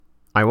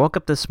I woke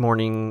up this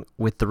morning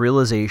with the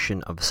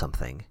realization of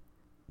something.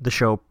 The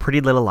show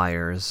Pretty Little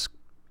Liars,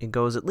 it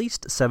goes at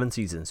least 7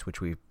 seasons, which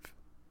we've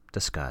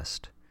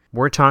discussed.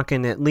 We're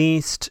talking at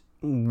least,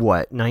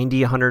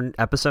 90, 100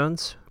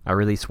 episodes? I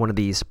release one of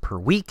these per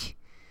week,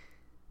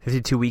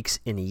 52 weeks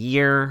in a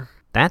year.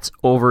 That's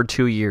over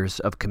 2 years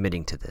of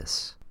committing to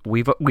this.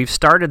 We've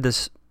started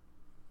this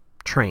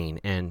train,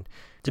 and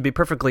to be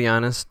perfectly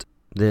honest,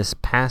 this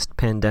past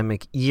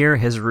pandemic year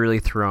has really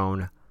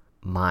thrown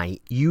my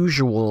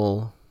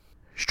usual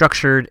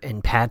structured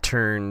and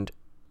patterned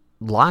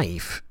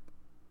life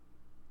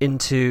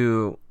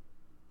into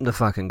the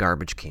fucking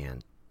garbage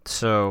can.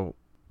 So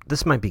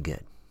this might be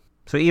good.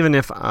 So even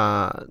if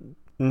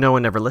no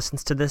one ever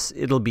listens to this,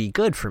 it'll be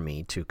good for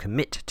me to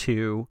commit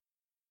to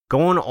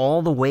going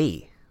all the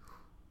way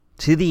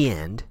to the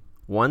end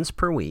once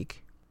per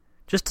week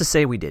just to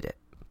say we did it.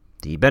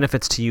 The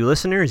benefits to you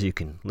listeners, you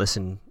can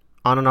listen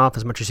on and off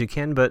as much as you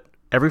can, but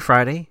every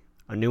Friday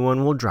a new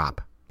one will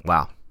drop.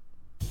 Wow.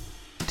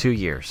 2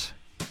 years.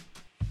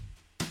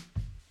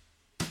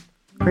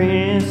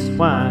 Chris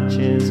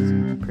watches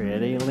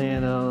Pretty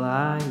Little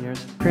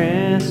Liars.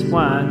 Chris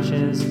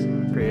watches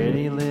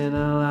Pretty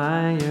Little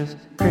Liars.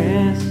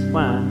 Chris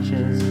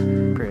watches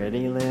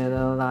Pretty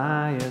Little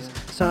Liars,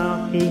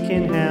 so he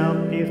can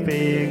help you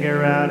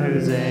figure out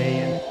who's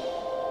A.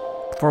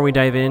 Before we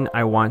dive in,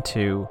 I want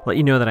to let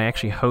you know that I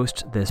actually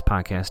host this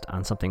podcast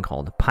on something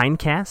called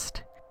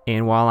Pinecast.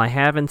 And while I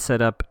haven't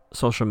set up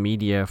social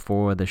media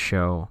for the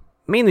show,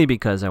 mainly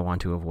because I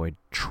want to avoid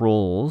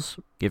trolls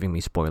giving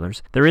me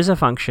spoilers, there is a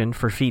function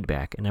for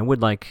feedback, and I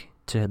would like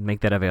to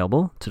make that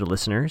available to the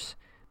listeners,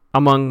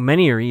 among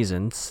many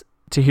reasons,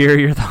 to hear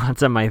your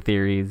thoughts on my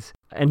theories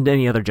and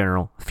any other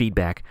general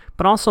feedback,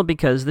 but also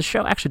because the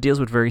show actually deals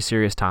with very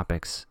serious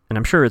topics, and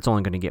I'm sure it's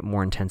only going to get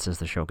more intense as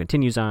the show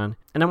continues on,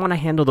 and I want to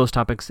handle those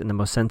topics in the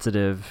most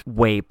sensitive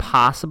way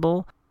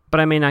possible, but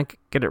I may not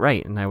get it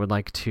right, and I would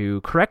like to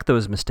correct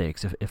those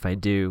mistakes if I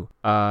do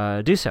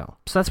so.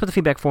 So that's what the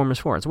feedback form is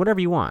for. It's whatever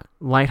you want.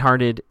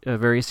 Lighthearted,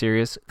 very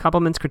serious,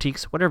 compliments,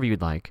 critiques, whatever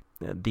you'd like.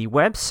 The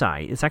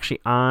website is actually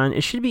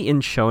it should be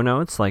in show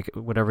notes, like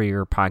whatever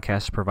your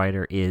podcast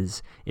provider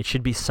is. It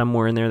should be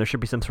somewhere in there. There should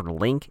be some sort of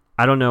link.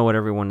 I don't know what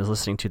everyone is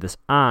listening to this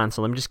on,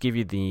 so let me just give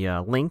you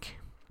the link.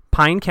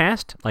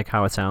 Pinecast, like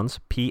how it sounds,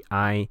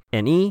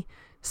 PINECAST,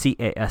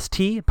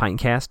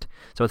 Pinecast.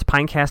 So it's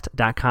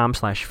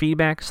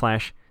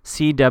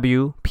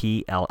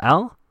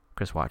pinecast.com/feedback/CWPLL.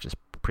 Chris watches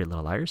Pretty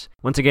Little Liars.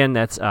 Once again,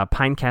 that's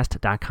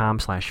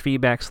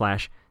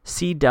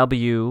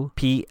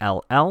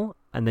pinecast.com/feedback/CWPLL.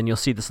 And then you'll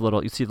see the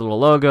little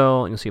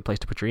logo, and you'll see a place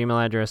to put your email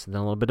address, and then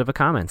a little bit of a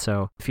comment.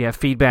 So if you have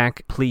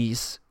feedback,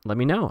 please let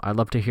me know. I'd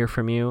love to hear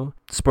from you.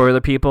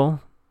 Spoiler people,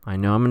 I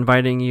know I'm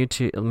inviting you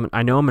into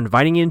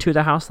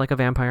the house like a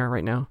vampire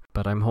right now,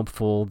 but I'm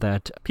hopeful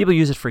that people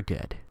use it for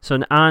good. So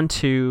on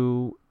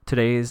to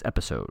today's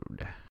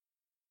episode.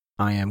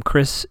 I am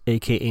Chris,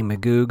 aka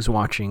Magoogs,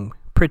 watching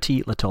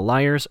Pretty Little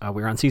Liars.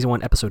 We're on season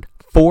 1, episode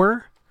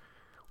 4.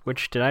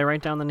 Which, did I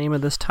write down the name of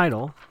this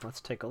title?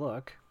 Let's take a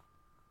look.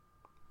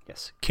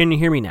 Yes, Can You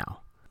Hear Me Now?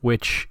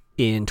 Which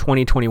in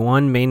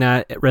 2021 may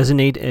not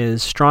resonate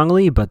as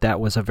strongly, but that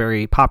was a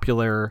very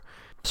popular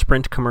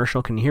Sprint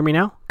commercial. Can you hear me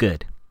now?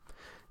 Good.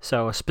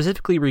 So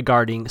specifically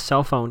regarding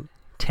cell phone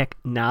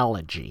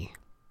technology.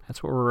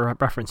 That's what we're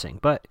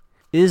referencing. But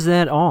is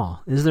that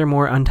all? Is there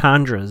more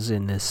entendres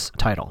in this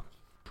title?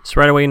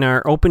 So right away in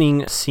our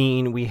opening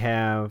scene, we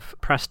have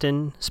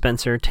Preston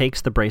Spencer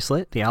takes the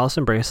bracelet, the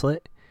Allison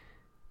bracelet.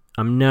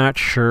 I'm not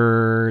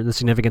sure the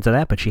significance of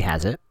that, but she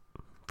has it,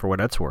 for what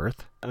it's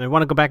worth. And I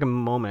want to go back a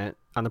moment.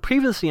 On the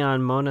previously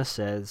on, Mona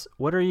says,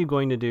 what are you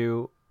going to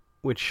do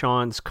with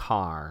Sean's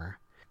car?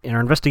 In our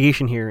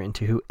investigation here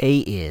into who A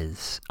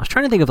is, I was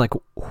trying to think of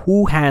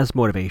who has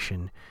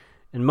motivation.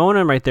 And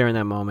Mona right there in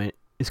that moment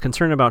is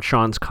concerned about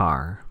Sean's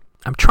car.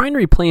 I'm trying to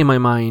replay in my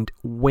mind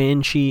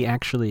when she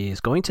actually is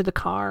going to the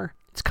car.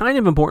 It's kind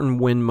of important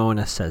when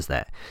Mona says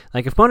that.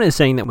 Like if Mona is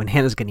saying that when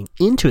Hannah's getting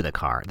into the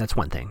car, that's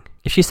one thing.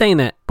 If she's saying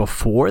that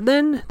before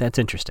then, that's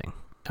interesting.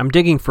 I'm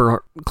digging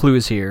for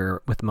clues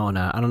here with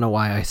Mona. I don't know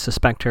why I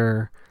suspect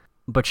her,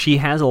 but she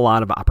has a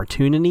lot of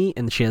opportunity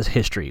and she has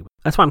history.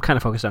 That's why I'm kind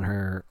of focused on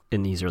her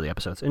in these early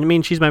episodes. And I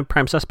mean, she's my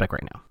prime suspect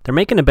right now. They're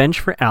making a bench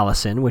for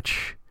Allison,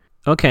 which,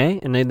 okay.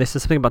 And they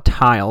said something about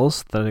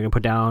tiles that they're going to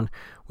put down,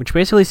 which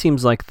basically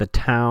seems like the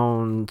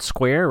town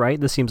square, right?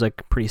 This seems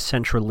like pretty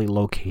centrally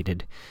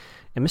located.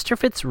 And Mr.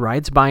 Fitz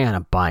rides by on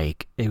a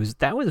bike.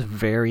 That was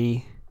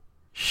very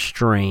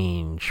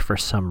strange for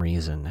some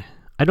reason.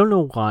 I don't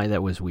know why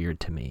that was weird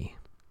to me,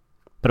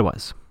 but it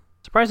was.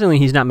 Surprisingly,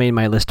 he's not made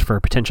my list for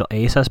potential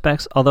A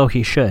suspects, although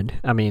he should.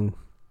 I mean,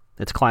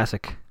 it's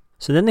classic.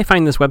 So then they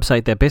find this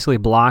website that basically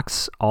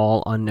blocks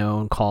all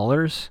unknown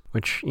callers,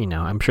 which,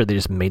 I'm sure they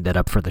just made that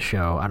up for the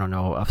show. I don't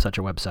know of such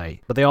a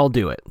website, but they all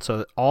do it.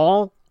 So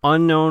all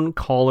unknown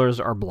callers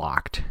are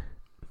blocked.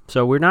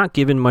 So we're not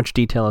given much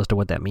detail as to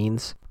what that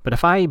means. But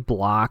if I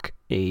block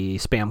a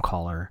spam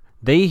caller,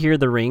 they hear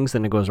the rings,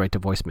 then it goes right to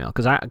voicemail.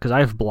 Because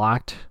I've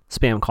blocked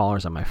spam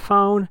callers on my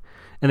phone,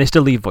 and they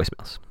still leave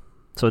voicemails.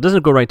 So it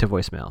doesn't go right to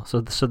voicemail.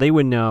 So they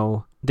would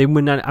know, they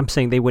would not, I'm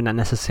saying they would not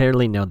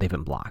necessarily know they've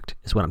been blocked,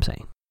 is what I'm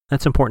saying.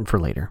 That's important for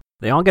later.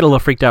 They all get a little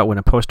freaked out when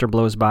a poster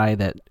blows by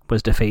that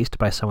was defaced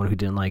by someone who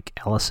didn't like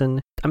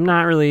Allison. I'm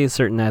not really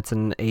certain that's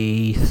an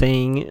A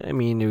thing. I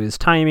mean, it was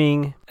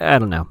timing. I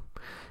don't know.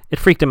 It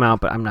freaked him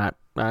out, but I'm not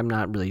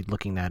really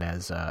looking at that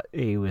as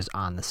A was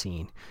on the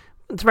scene.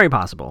 It's very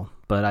possible,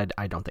 but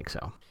I don't think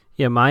so.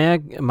 Yeah,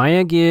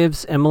 Maya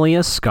gives Emily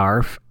a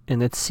scarf,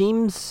 and it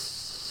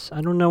seems,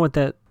 I don't know what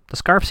that, the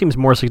scarf seems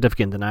more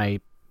significant than I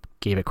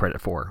gave it credit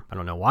for. I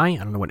don't know why. I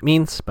don't know what it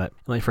means, but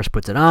Emily first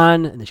puts it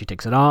on, and then she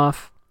takes it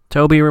off.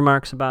 Toby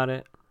remarks about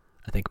it.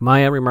 I think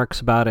Maya remarks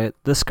about it.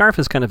 The scarf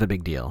is kind of a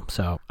big deal,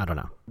 so I don't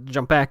know.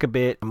 Jump back a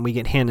bit, and we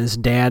get Hannah's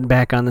dad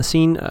back on the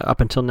scene.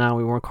 Up until now,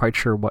 we weren't quite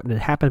sure what had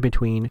happened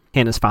between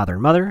Hannah's father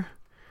and mother,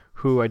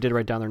 who I did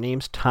write down their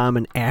names, Tom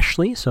and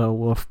Ashley, so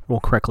we'll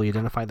correctly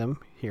identify them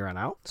here on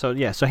out. So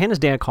yeah, so Hannah's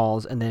dad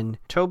calls, and then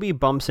Toby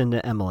bumps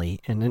into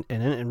Emily, and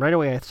right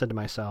away I said to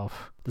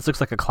myself, this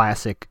looks like a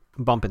classic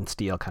bump and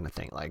steal kind of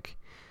thing. Like,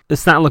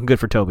 it's not looking good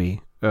for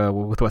Toby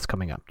with what's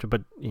coming up.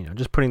 But, you know,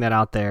 just putting that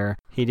out there,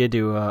 he did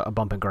do a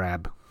bump and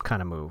grab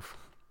kind of move.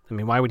 I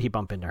mean, why would he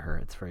bump into her?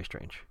 It's very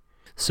strange.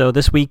 So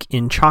this week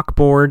in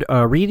chalkboard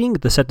reading,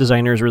 the set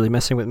designer is really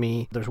messing with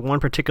me. There's one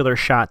particular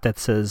shot that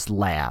says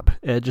lab,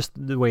 just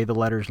the way the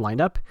letters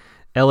lined up,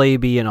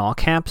 L-A-B in all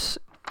caps,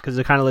 because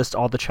it kind of lists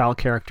all the child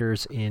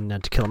characters in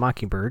To Kill a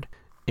Mockingbird,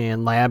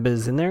 and lab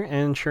is in there,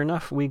 and sure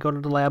enough, we go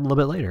to the lab a little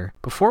bit later.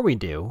 Before we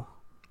do,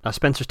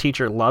 Spencer's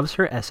teacher loves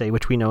her essay,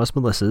 which we know is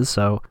Melissa's,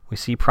 so we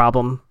see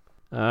problem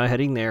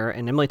heading there,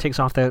 and Emily takes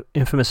off that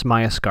infamous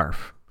Maya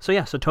scarf. So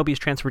yeah, so Toby's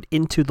transferred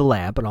into the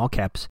lab in all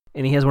caps,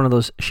 and he has one of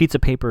those sheets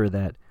of paper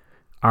that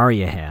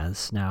Arya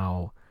has.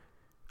 Now,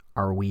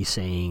 are we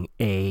saying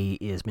A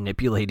is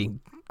manipulating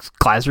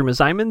classroom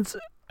assignments?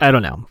 I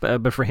don't know,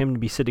 but for him to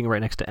be sitting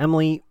right next to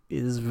Emily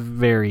is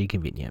very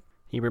convenient.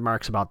 He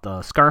remarks about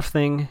the scarf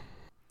thing.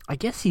 I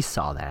guess he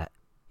saw that.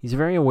 He's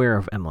very aware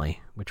of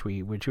Emily, which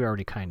we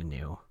already kind of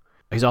knew.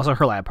 He's also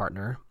her lab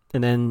partner.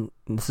 And then,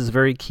 this is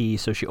very key,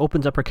 so she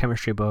opens up her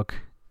chemistry book,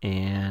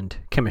 and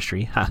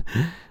chemistry,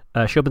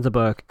 she opens the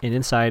book, and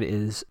inside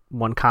is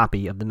one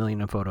copy of the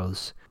Million of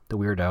Photos, the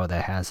weirdo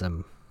that has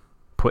them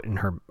put in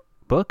her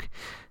book.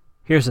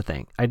 Here's the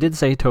thing. I did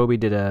say Toby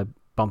did a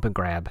bump and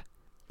grab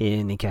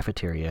in the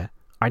cafeteria.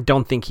 I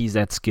don't think he's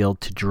that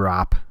skilled to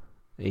drop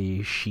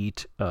a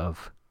sheet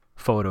of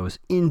photos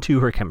into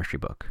her chemistry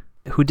book.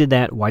 Who did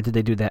that? Why did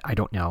they do that? I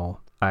don't know.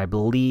 I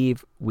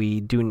believe we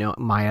do know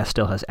Maya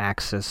still has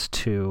access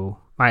to...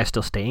 Maya's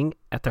still staying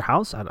at their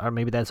house, or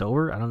maybe that's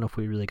over. I don't know if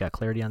we really got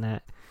clarity on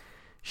that.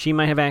 She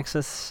might have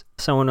access.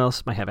 Someone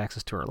else might have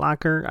access to her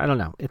locker. I don't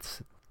know.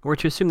 We're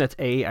to assume that's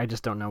A. I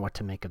just don't know what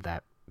to make of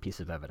that piece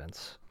of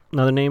evidence.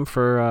 Another name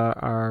for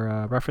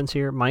our reference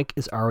here. Mike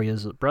is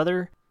Arya's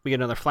brother. We get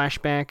another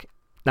flashback.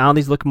 Now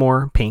these look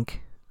more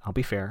pink. I'll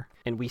be fair.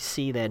 And we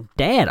see that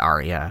Dad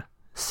Arya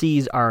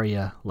sees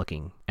Arya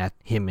looking at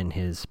him and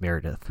his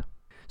Meredith.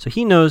 So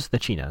he knows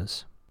that she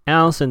knows.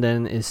 Allison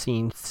then is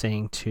seen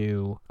saying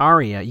to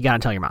Arya, you gotta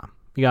tell your mom.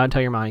 You gotta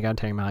tell your mom, you gotta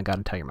tell your mom, you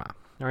gotta tell your mom.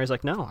 Arya's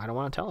like, no, I don't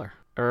want to tell her.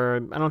 Or, I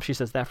don't know if she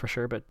says that for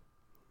sure, but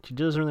she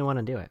doesn't really want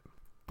to do it.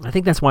 I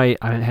think that's why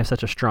I have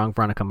such a strong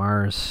Veronica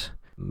Mars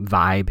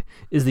vibe,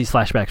 is these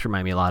flashbacks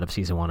remind me a lot of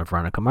season 1 of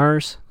Veronica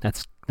Mars.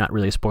 That's not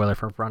really a spoiler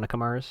for Veronica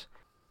Mars.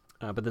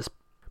 But this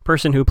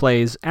person who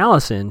plays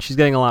Allison, she's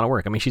getting a lot of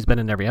work. I mean, she's been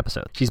in every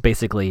episode. She's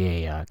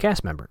basically a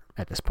cast member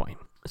at this point.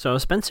 So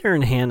Spencer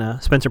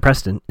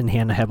Preston and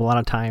Hannah have a lot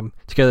of time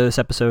together this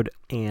episode,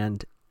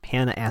 and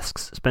Hannah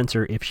asks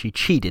Spencer if she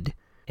cheated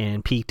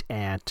and peeked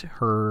at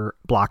her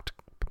blocked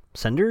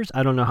senders.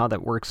 I don't know how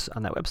that works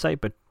on that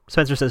website, but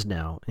Spencer says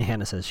no, and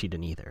Hannah says she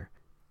didn't either.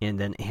 And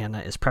then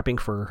Hannah is prepping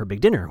for her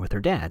big dinner with her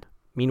dad.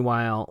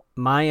 Meanwhile,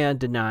 Maya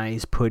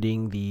denies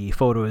putting the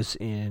photos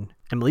in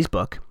Emily's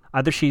book.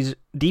 Either she's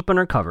deep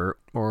undercover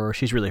or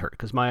she's really hurt,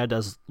 because Maya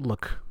does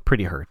look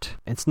pretty hurt.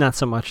 It's not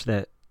so much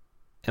that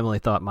Emily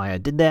thought Maya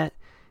did that.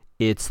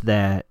 It's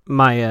that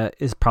Maya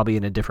is probably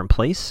in a different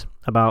place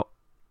about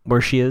where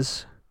she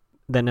is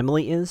than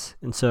Emily is.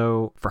 And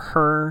so for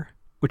her,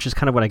 which is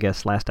kind of what I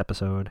guess last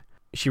episode,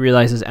 she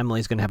realizes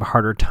Emily's going to have a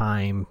harder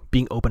time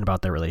being open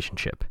about their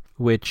relationship,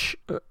 which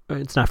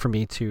it's not for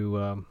me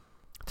to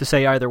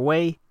say either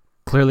way.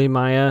 Clearly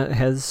Maya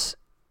has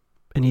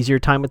an easier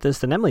time with this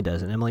than Emily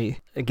does. And Emily,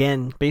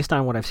 again, based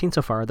on what I've seen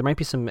so far, there might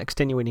be some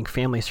extenuating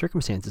family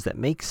circumstances that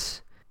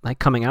makes like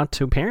coming out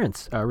to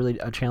parents really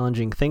a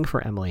challenging thing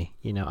for Emily.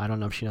 You know, I don't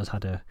know if she knows how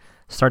to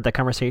start that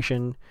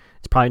conversation.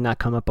 It's probably not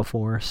come up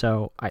before.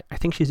 So I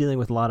think she's dealing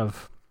with a lot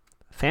of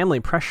family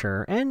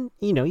pressure and,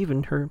 you know,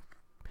 even her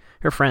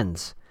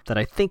friends that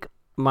I think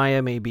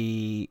Maya may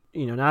be,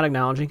 you know, not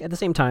acknowledging. At the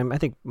same time, I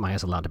think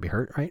Maya's allowed to be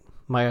hurt, right?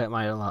 Maya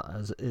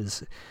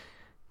is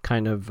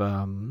kind of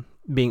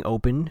being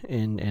open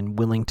and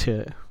willing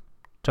to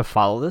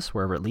follow this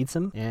wherever it leads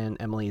them, and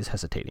Emily is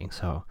hesitating.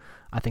 So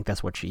I think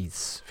that's what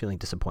she's feeling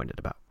disappointed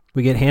about.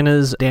 We get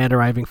Hannah's dad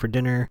arriving for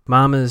dinner.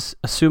 Mom is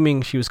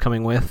assuming she was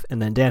coming with,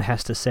 and then Dad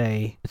has to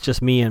say, it's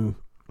just me and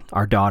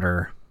our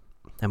daughter.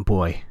 And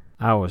boy,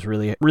 I was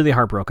really, really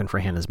heartbroken for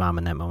Hannah's mom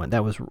in that moment.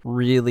 That was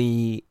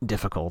really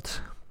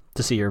difficult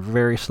to see her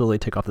very slowly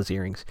take off those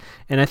earrings.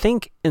 And I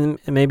think, and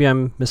maybe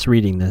I'm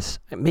misreading this,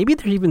 maybe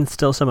there's even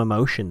still some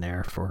emotion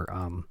there for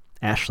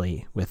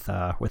Ashley with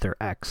her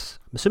ex.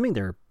 I'm assuming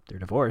they're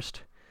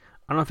divorced.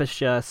 I don't know if it's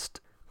just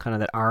kind of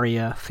that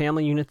Arya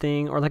family unit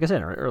thing, or like I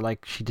said, or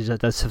like she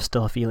does have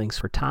still feelings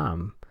for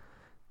Tom,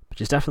 but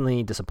she's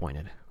definitely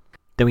disappointed.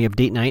 Then we have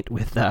date night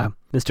with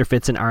Mr.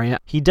 Fitz and Arya.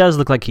 He does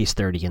look like he's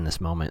 30 in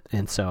this moment,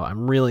 and so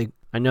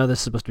I know this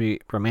is supposed to be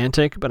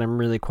romantic, but I'm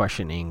really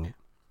questioning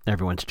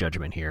everyone's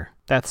judgment here.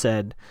 That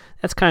said,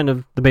 that's kind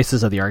of the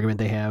basis of the argument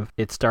they have.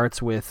 It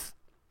starts with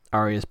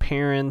Arya's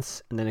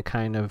parents, and then it's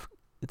kind of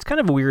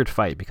a weird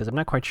fight, because I'm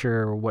not quite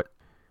sure what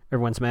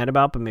everyone's mad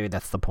about, but maybe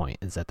that's the point,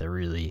 is that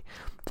the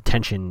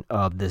tension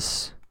of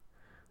this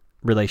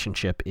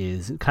relationship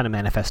is kind of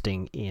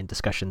manifesting in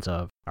discussions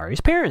of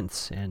Arya's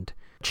parents and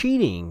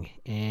cheating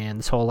and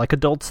this whole like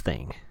adults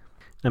thing.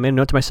 And I made a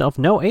note to myself,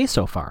 no A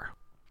so far.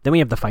 Then we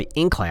have the fight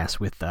in class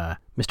with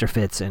Mr.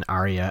 Fitz and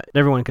Arya.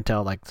 Everyone can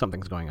tell like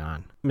something's going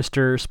on.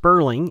 Mr.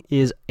 Sperling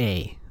is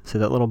A, so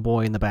that little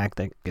boy in the back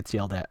that gets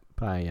yelled at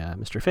by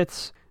Mr.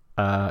 Fitz.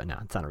 No,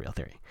 it's not a real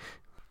theory.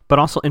 But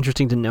also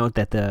interesting to note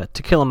that the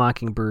To Kill a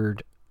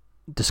Mockingbird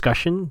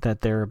discussion that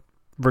they're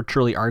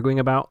virtually arguing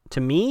about, to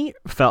me,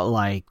 felt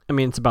like, I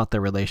mean, it's about their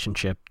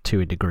relationship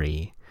to a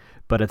degree,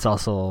 but it's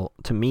also,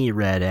 to me,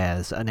 read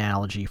as an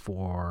analogy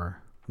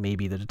for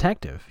maybe the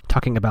detective,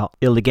 talking about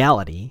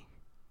illegality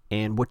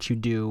and what you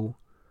do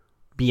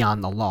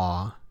beyond the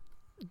law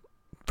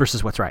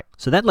versus what's right.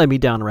 So that led me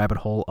down a rabbit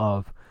hole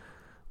of,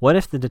 what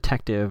if the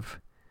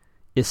detective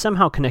is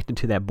somehow connected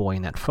to that boy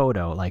in that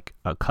photo, like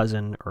a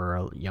cousin or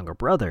a younger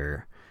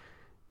brother,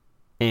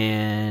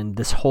 and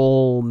this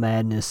whole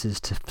madness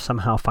is to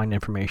somehow find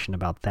information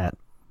about that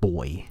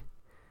boy?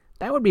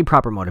 That would be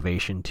proper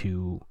motivation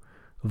to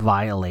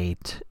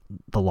violate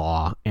the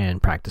law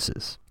and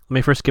practices. Let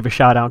me first give a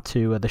shout out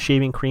to the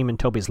shaving cream in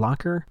Toby's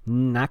locker.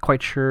 Not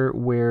quite sure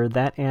where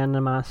that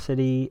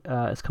animosity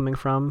is coming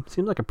from.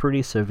 Seems like a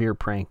pretty severe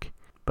prank.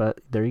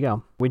 But there you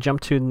go. We jump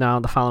to now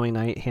the following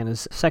night,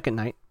 Hannah's second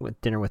night with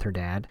dinner with her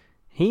dad.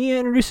 He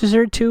introduces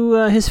her to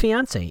his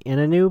fiance and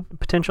a new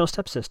potential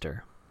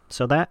stepsister.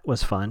 So that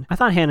was fun. I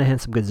thought Hannah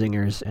had some good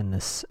zingers in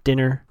this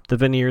dinner. The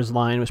Veneers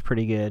line was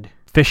pretty good.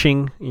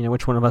 Fishing,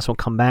 which one of us will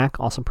come back,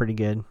 also pretty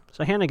good.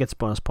 So Hannah gets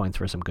bonus points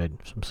for some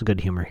good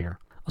humor here.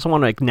 Also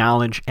want to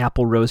acknowledge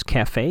Apple Rose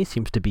Cafe.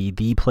 Seems to be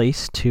the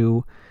place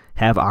to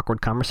have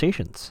awkward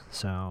conversations.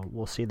 So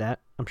we'll see that,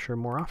 I'm sure,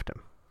 more often.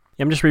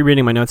 I'm just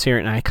rereading my notes here,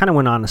 and I kind of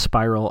went on a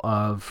spiral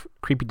of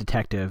creepy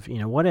detective.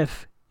 What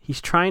if he's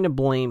trying to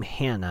blame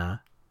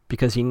Hannah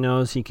because he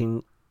knows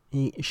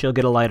she'll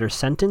get a lighter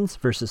sentence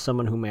versus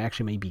someone who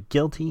may be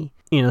guilty?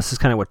 This is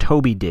kind of what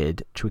Toby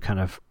did, which we kind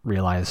of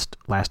realized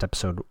last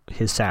episode,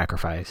 his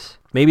sacrifice.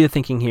 Maybe the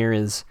thinking here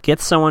is get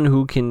someone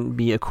who can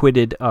be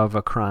acquitted of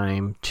a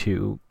crime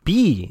to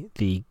be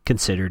the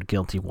considered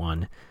guilty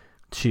one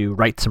to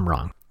right some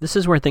wrong. This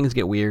is where things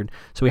get weird.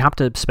 So we hop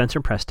to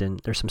Spencer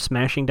Preston. There's some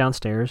smashing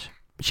downstairs.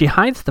 She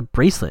hides the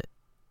bracelet.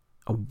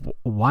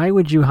 Why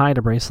would you hide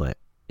a bracelet?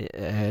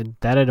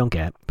 That I don't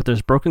get. But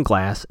there's broken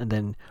glass, and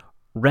then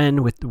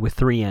Ren with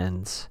 3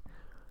 ends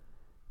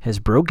has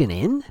broken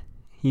in.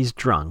 He's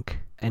drunk.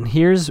 And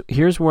here's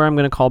where I'm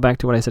going to call back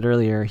to what I said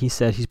earlier. He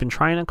said he's been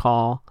trying to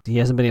call. He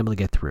hasn't been able to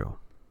get through.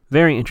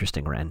 Very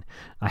interesting, Ren.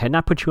 I had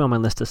not put you on my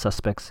list of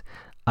suspects.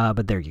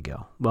 But there you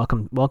go.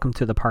 Welcome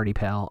to the party,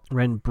 pal.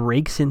 Ren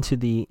breaks into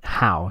the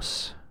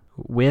house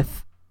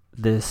with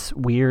this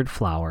weird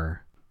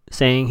flower,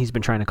 saying he's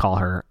been trying to call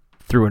her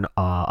through an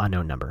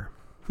unknown number.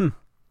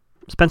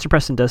 Spencer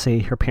Preston does say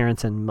her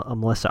parents and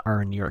Melissa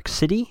are in New York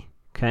City.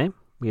 Okay.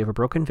 We have a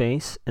broken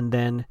vase, and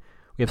then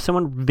we have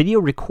someone video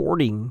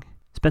recording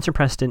Spencer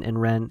Preston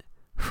and Ren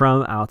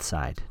from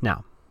outside.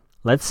 Now,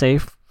 let's say,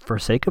 for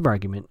sake of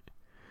argument,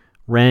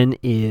 Ren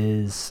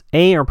is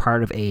A or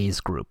part of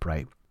A's group,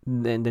 right?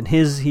 And then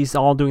he's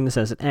all doing this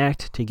as an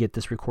act to get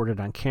this recorded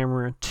on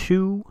camera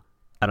to,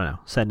 I don't know,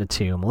 send it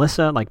to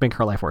Melissa, like make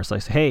her life worse.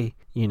 Like, hey,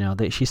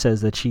 that she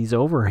says that she's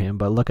over him,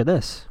 but look at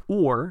this.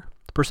 Or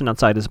the person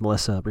outside is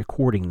Melissa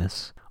recording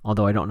this,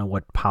 although I don't know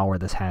what power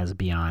this has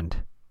beyond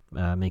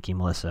making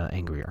Melissa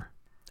angrier.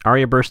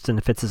 Arya bursts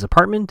into Fitz's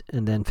apartment,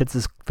 and then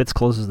Fitz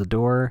closes the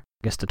door,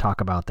 I guess, to talk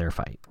about their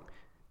fight.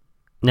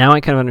 Now I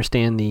kind of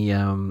understand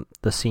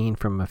the scene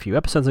from a few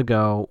episodes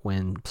ago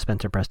when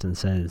Spencer Preston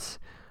says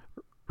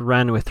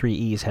Ren with 3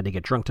 E's had to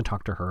get drunk to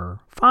talk to her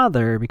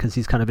father because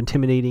he's kind of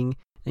intimidating.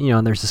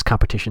 And there's this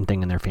competition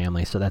thing in their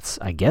family, so that's,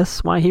 I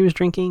guess, why he was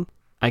drinking.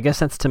 I guess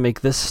that's to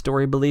make this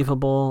story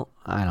believable.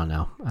 I don't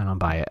know. I don't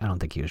buy it. I don't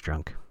think he was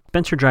drunk.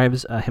 Spencer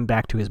drives him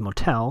back to his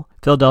motel.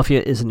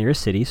 Philadelphia is the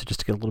nearest city, so just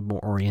to get a little more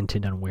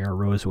oriented on where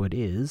Rosewood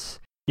is.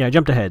 Yeah, I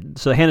jumped ahead.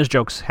 So Hannah's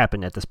jokes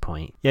happen at this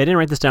point. Yeah, I didn't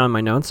write this down in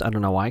my notes. I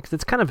don't know why, because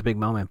it's kind of a big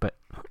moment. But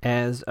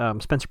as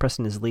Spencer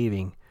Preston is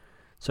leaving,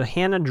 So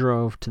Hannah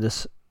drove to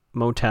this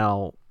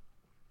motel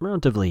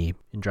relatively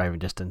in driving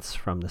distance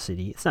from the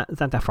city. It's not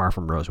that far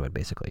from Rosewood,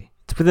 basically.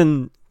 It's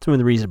within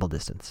reasonable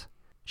distance.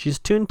 She's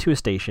tuned to a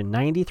station,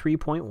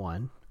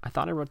 93.1. I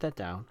thought I wrote that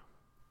down,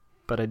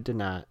 but I did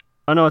not.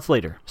 Oh, no, it's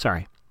later.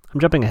 Sorry.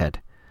 I'm jumping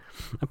ahead.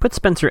 I put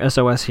Spencer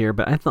SOS here,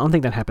 but I don't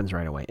think that happens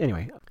right away.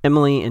 Anyway,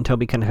 Emily and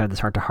Toby kind of have this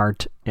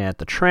heart-to-heart at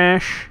the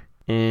trash,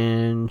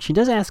 and she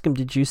does ask him,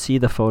 did you see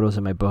the photos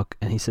in my book?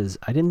 And he says,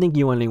 I didn't think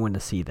you wanted anyone to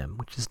see them,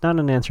 which is not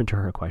an answer to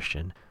her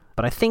question.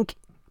 But I think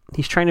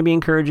he's trying to be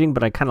encouraging,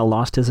 but I kind of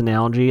lost his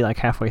analogy like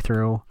halfway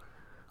through.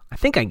 I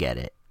think I get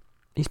it.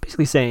 He's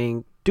basically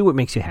saying, do what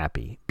makes you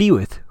happy. Be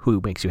with who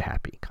makes you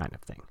happy, kind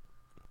of thing.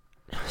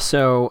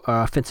 So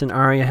Fitz and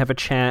Arya have a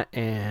chat,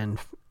 and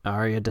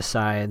Arya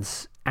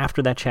decides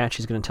after that chat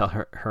she's going to tell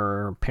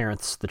her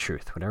parents the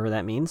truth, whatever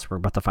that means. We're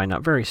about to find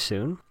out very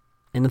soon.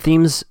 And the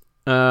themes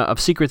of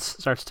secrets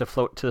starts to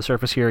float to the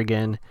surface here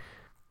again.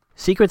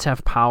 Secrets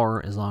have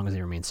power as long as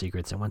they remain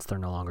secrets, and once they're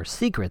no longer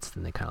secrets,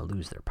 then they kind of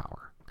lose their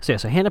power. So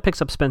Hannah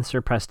picks up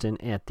Spencer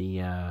Preston at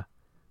the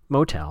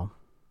motel.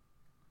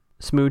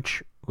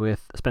 Smooch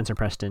with Spencer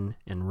Preston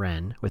and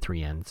Ren with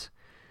 3 N's.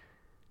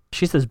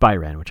 She says bye,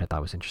 Ren, which I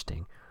thought was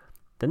interesting.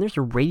 Then there's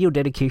a radio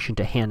dedication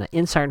to Hannah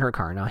inside her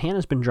car. Now,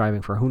 Hannah's been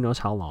driving for who knows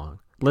how long,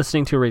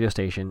 listening to a radio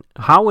station.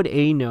 How would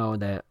A know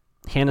that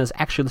Hannah's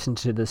actually listening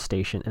to this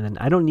station? And then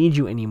I Don't Need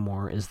You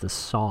Anymore is the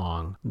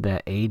song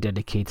that A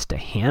dedicates to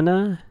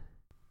Hannah.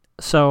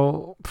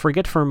 So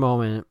forget for a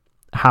moment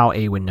how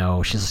A would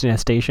know she's listening to that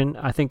station.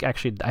 I think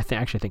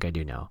I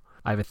do know.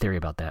 I have a theory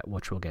about that,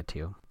 which we'll get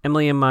to.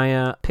 Emily and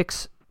Maya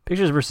pictures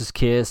versus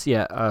kiss.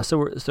 Yeah.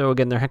 So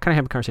again, they're kind of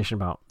having a conversation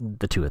about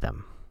the two of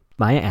them.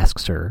 Maya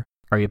asks her,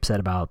 "Are you upset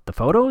about the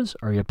photos?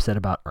 Or are you upset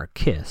about our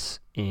kiss?"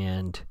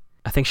 And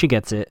I think she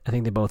gets it. I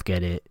think they both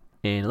get it.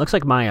 And it looks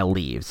like Maya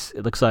leaves.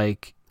 It looks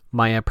like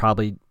Maya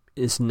probably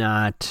Maya's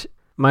not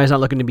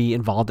looking to be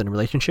involved in a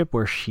relationship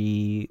where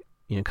she,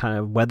 kind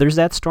of weathers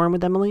that storm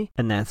with Emily,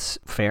 and that's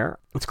fair.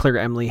 It's clear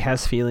Emily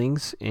has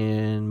feelings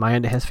and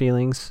Maya has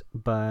feelings,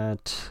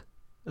 but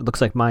it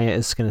looks like Maya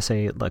is going to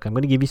say, look, I'm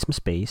going to give you some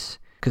space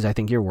because I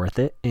think you're worth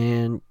it,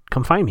 and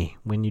come find me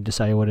when you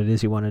decide what it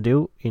is you want to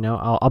do.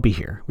 I'll be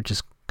here, which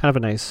is kind of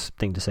a nice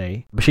thing to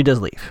say, but she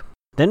does leave.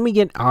 Then we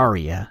get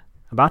Arya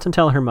about to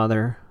tell her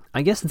mother.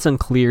 I guess it's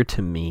unclear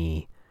to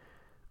me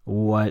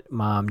what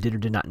Mom did or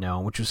did not know,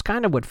 which was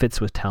kind of what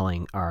Fitz was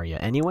telling Arya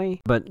anyway.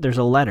 But there's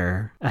a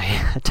letter,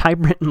 a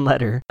typewritten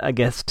letter, I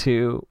guess,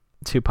 to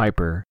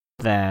Piper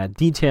that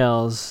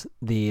details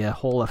the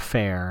whole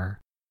affair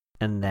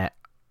and that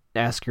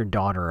ask your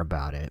daughter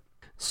about it.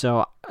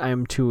 So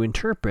I'm to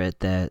interpret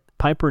that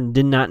Piper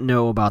did not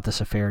know about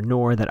this affair,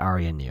 nor that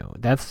Arya knew.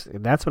 That's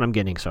what I'm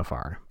getting so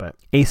far. But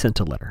A sent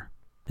a letter.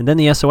 And then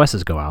the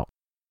SOSs go out,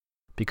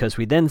 because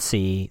we then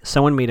see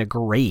someone made a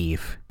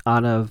grave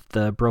out of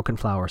the broken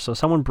flowers. So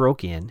someone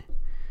broke in.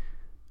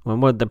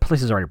 Well, the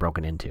place is already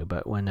broken into,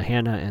 but when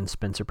Hannah and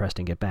Spencer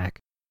Preston get back,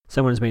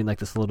 someone has made like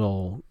this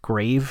little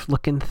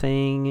grave-looking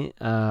thing,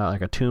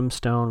 like a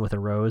tombstone with a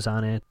rose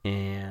on it.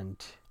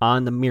 And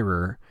on the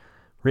mirror,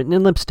 written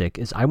in lipstick,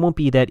 is "I won't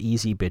be that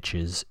easy,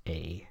 bitches,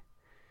 A."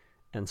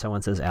 And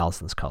someone says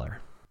Allison's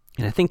color.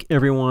 And I think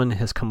everyone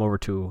has come over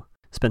to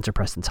Spencer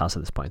Preston's house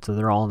at this point, so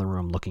they're all in the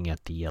room looking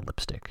at the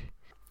lipstick.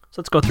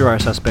 So let's go through our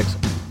suspects.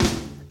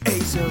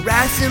 Ace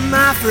harassing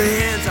my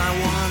friends, I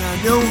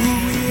wanna know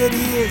who it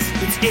is.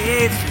 It's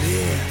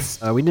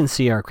this. We didn't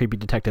see our creepy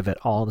detective at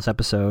all this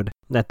episode.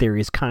 That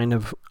theory is kind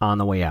of on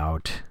the way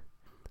out.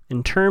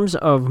 In terms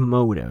of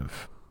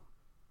motive,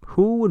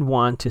 who would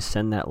want to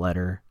send that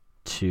letter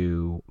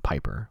to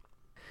Piper?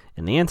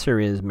 And the answer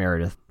is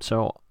Meredith.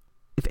 So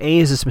if A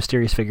is this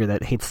mysterious figure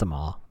that hates them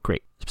all,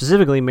 great.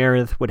 Specifically,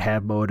 Meredith would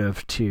have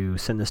motive to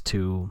send this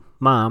to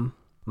Mom.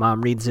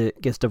 Mom reads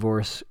it, gets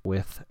divorced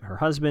with her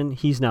husband.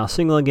 He's now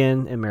single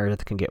again, and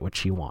Meredith can get what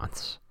she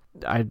wants.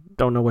 I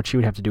don't know what she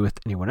would have to do with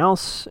anyone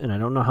else, and I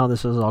don't know how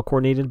this is all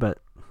coordinated, but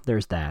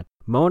there's that.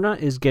 Mona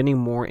is getting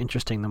more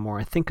interesting the more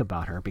I think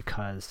about her,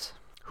 because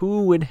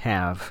who would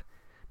have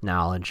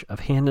knowledge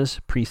of Hannah's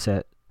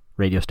preset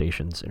radio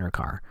stations in her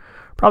car?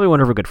 Probably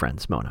one of her good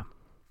friends, Mona.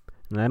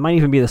 And that might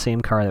even be the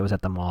same car that was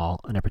at the mall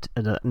an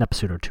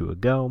episode or two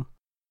ago.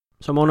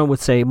 So Mona would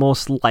say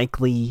most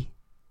likely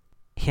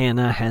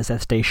Hannah has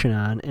that station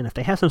on, and if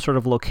they have some sort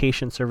of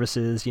location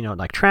services,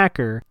 like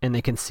Tracker, and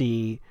they can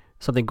see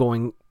something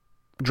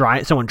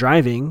someone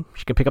driving,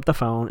 she can pick up the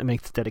phone and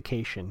make the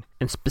dedication.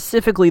 And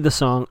specifically the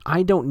song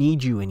 "I Don't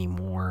Need You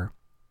Anymore"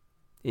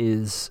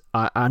 is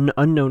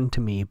unknown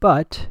to me,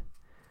 but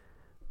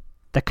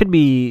that could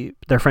be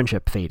their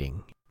friendship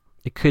fading.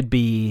 It could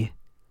be,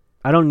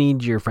 I don't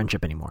need your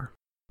friendship anymore.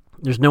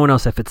 There's no one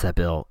else that fits that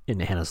bill in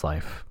Hannah's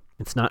life.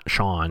 It's not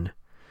Sean.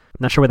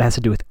 I'm not sure what that has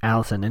to do with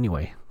Allison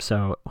anyway.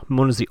 So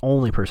Mona's the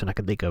only person I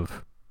could think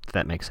of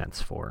that makes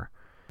sense for.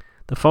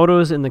 The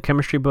photos in the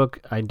chemistry book,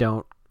 I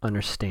don't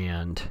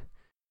understand.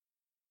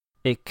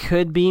 It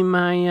could be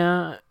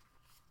Maya,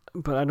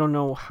 but I don't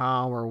know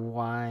how or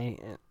why.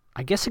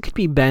 I guess it could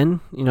be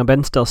Ben.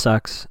 Ben still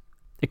sucks.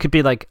 It could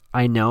be like,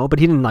 I know, but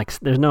he didn't like,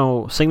 there's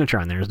no signature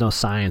on there. There's no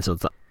sign. So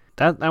it's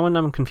that one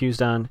I'm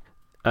confused on.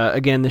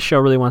 Again, this show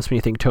really wants me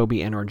to think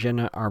Toby and or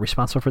Jenna are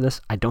responsible for this.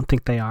 I don't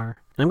think they are.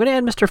 And I'm going to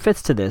add Mr.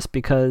 Fitz to this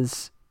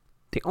because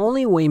the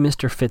only way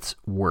Mr. Fitz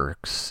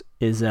works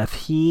is if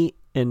he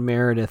and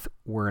Meredith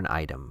were an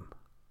item.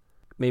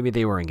 Maybe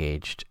they were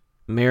engaged.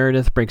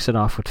 Meredith breaks it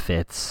off with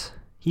Fitz.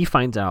 He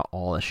finds out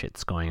all the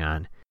shit's going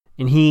on.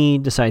 And he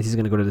decides he's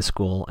going to go to the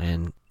school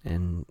and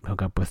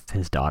hook up with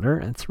his daughter.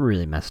 It's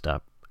really messed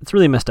up. It's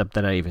really messed up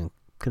that I even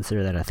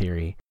consider that a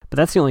theory. But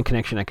that's the only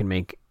connection I can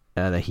make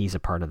that he's a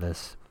part of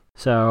this.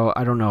 So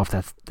I don't know if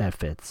that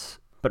fits.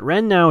 But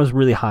Ren now is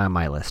really high on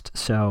my list.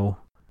 So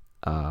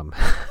I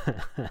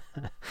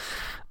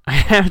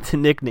have to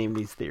nickname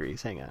these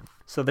theories. Hang on.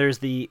 So let's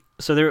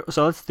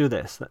do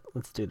this.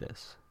 Let's do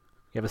this.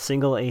 You have a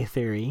single A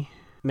theory,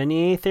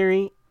 many A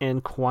theory,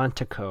 and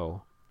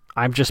Quantico.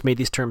 I've just made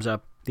these terms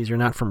up. These are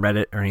not from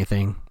Reddit or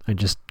anything. I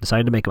just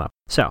decided to make them up.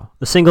 So,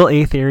 the single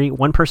A theory,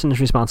 one person is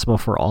responsible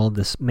for all of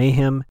this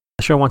mayhem.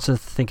 The show wants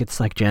us to think it's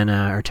like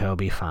Jenna or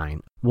Toby,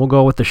 fine. We'll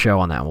go with the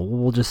show on that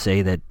one. We'll just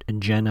say that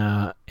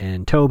Jenna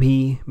and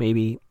Toby,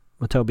 maybe,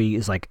 well, Toby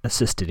is like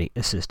assisting,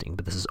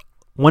 but this is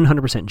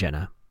 100%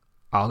 Jenna.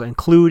 I'll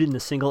include in the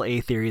single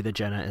A theory that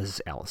Jenna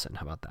is Allison.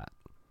 How about that?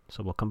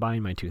 So we'll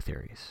combine my two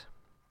theories.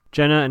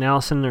 Jenna and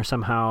Allison are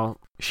somehow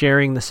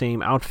sharing the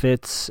same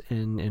outfits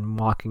and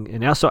walking,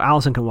 and also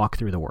Allison can walk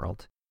through the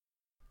world.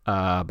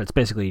 But it's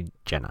basically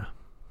Jenna.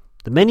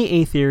 The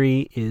many A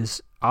theory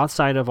is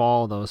outside of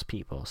all those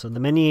people. So the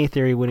many A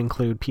theory would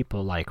include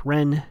people like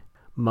Ren,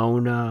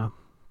 Mona,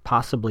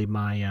 possibly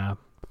Maya,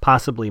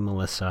 possibly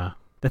Melissa.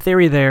 The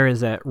theory there is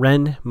that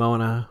Ren,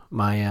 Mona,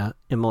 Maya,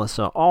 and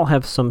Melissa all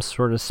have some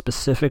sort of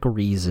specific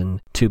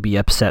reason to be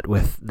upset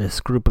with this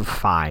group of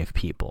 5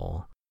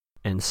 people.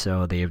 And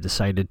so they have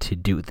decided to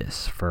do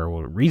this. For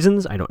what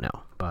reasons, I don't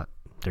know. But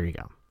there you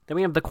go. Then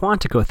we have the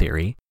Quantico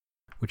theory,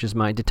 which is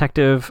my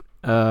detective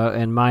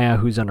and Maya,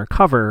 who's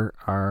undercover,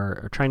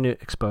 are trying to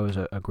expose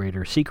a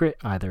greater secret,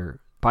 either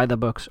by the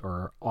books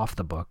or off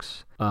the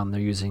books.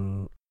 They're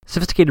using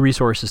sophisticated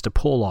resources to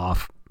pull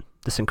off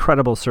this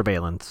incredible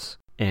surveillance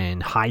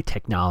and high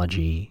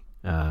technology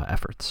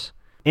efforts.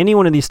 Any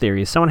one of these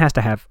theories, someone has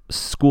to have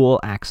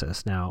school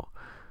access. Now,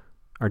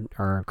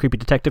 our creepy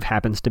detective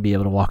happens to be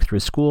able to walk through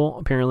a school,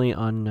 apparently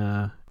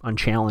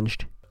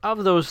unchallenged.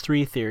 Of those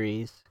 3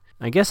 theories,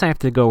 I guess I have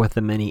to go with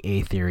the many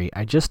A theory.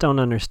 I just don't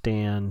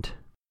understand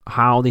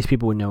how these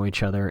people would know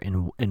each other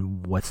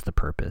and what's the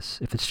purpose.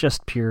 If it's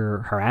just pure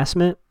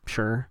harassment,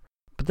 sure.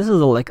 But this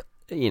is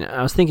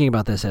I was thinking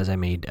about this as I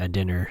made a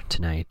dinner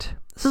tonight.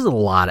 This is a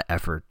lot of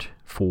effort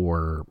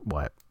for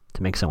what?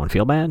 To make someone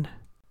feel bad?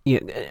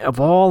 Of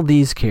all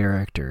these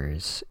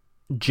characters,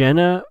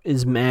 Jenna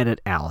is mad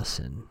at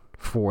Allison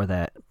for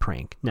that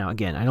prank. Now,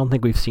 again, I don't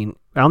think we've seen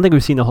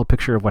the whole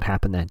picture of what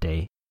happened that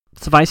day.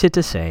 Suffice it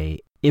to say,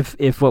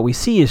 if what we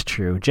see is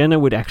true, Jenna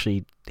would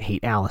actually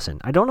hate Allison.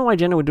 I don't know why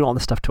Jenna would do all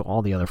this stuff to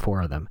all the other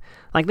 4 of them.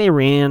 Like, they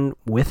ran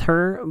with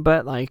her,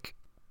 but like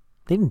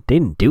they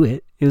didn't do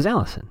it. It was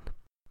Allison.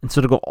 And so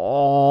to go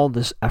all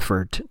this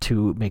effort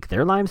to make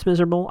their lives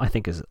miserable, I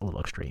think is a little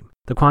extreme.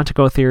 The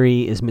Quantico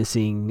theory is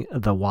missing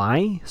the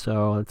why,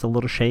 so it's a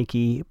little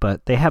shaky,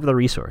 but they have the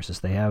resources.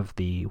 They have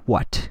the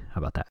what. How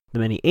about that? The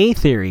many A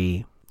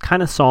theory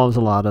kind of solves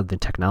a lot of the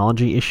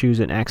technology issues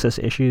and access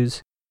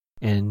issues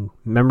and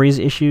memories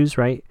issues,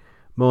 right?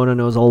 Mona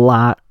knows a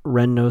lot.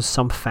 Ren knows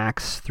some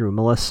facts through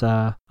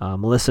Melissa.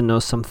 Melissa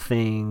knows some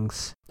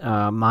things.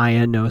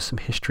 Maya knows some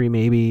history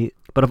maybe.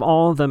 But of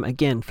all of them,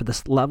 again, for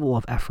this level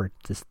of effort,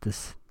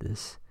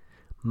 this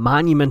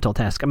monumental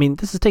task, I mean,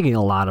 this is taking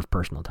a lot of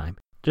personal time.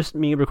 Just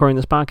me recording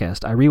this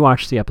podcast, I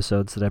rewatched the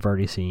episodes that I've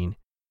already seen.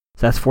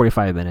 So that's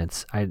 45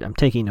 minutes. I'm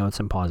taking notes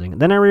and pausing.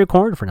 Then I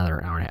record for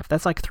another hour and a half.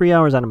 That's like 3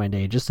 hours out of my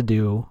day just to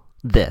do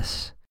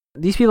this.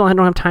 These people don't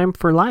have time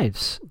for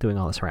lives doing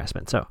all this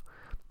harassment. So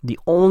the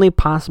only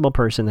possible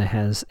person that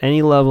has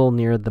any level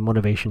near the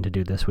motivation to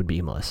do this would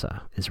be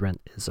Melissa, is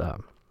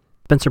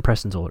Spencer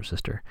Preston's older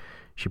sister.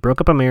 She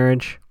broke up a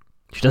marriage.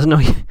 She doesn't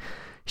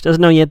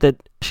know yet that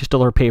she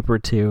stole her paper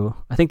too.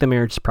 I think the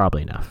marriage is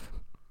probably enough.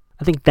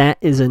 I think that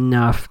is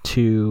enough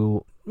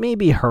to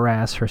maybe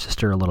harass her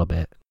sister a little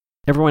bit.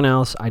 Everyone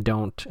else, I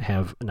don't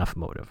have enough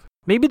motive.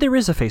 Maybe there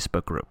is a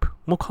Facebook group.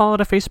 We'll call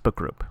it a Facebook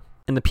group.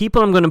 And the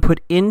people I'm going to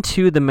put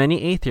into the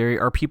many A theory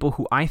are people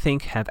who I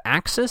think have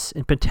access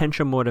and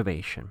potential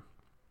motivation.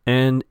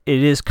 And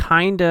it is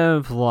kind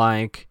of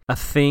like a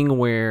thing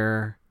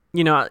where,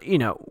 you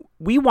know,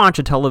 we watch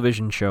a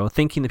television show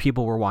thinking the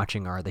people we're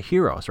watching are the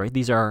heroes, right?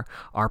 These are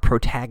our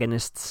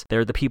protagonists.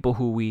 They're the people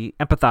who we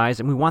empathize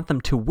and we want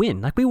them to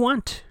win. Like we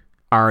want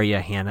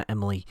Arya, Hannah,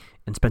 Emily,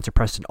 and Spencer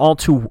Preston all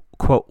to,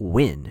 quote,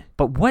 win.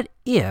 But what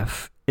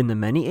if, in the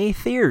many A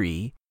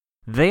theory,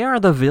 they are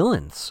the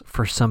villains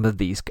for some of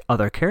these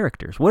other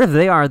characters? What if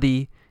they are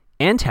the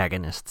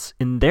antagonists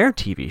in their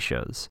TV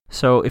shows?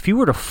 So if you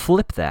were to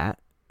flip that,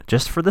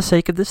 just for the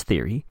sake of this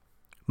theory,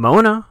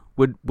 Mona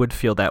would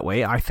feel that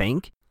way, I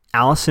think.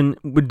 Allison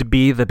would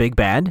be the big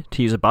bad,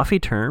 to use a Buffy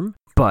term.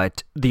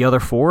 But the other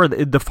four,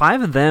 the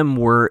five of them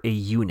were a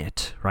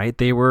unit, right?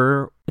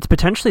 It's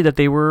potentially that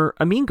they were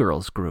a Mean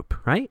Girls group,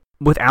 right?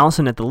 With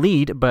Allison at the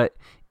lead, but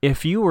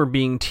if you were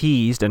being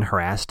teased and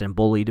harassed and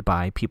bullied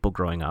by people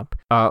growing up,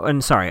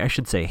 I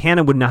should say,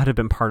 Hannah would not have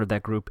been part of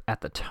that group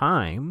at the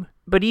time,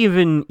 but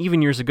even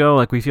years ago,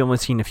 like we've only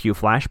seen a few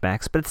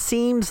flashbacks, but it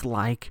seems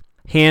like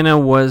Hannah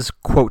was,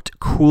 quote,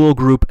 cool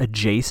group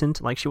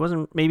adjacent, like she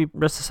wasn't maybe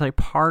necessarily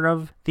part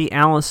of the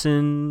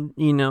Allison,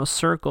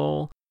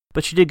 circle,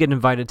 but she did get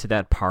invited to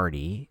that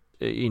party,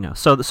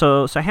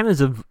 so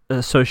Hannah's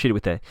associated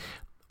with that.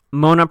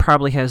 Mona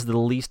probably has the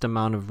least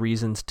amount of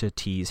reasons to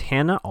tease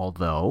Hannah,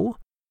 although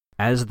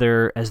as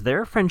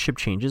their friendship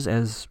changes,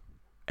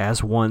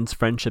 as one's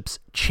friendships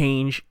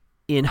change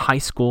in high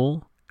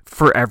school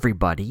for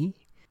everybody,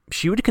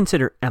 she would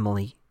consider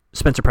Emily,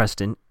 Spencer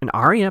Preston, and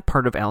Aria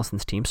part of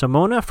Allison's team. So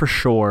Mona for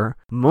sure.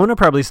 Mona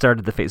probably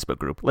started the Facebook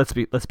group. Let's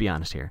be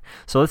honest here.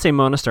 So let's say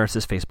Mona starts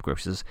this Facebook group.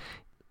 She says,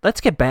 let's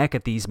get back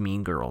at these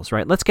mean girls,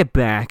 right? Let's get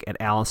back at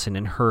Allison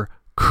and her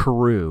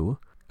crew.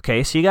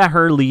 Okay, so you got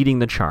her leading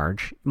the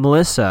charge.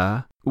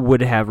 Melissa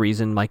would have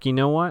reason, like, you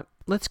know what?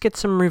 Let's get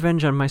some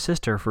revenge on my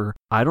sister for,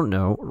 I don't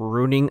know,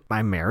 ruining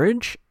my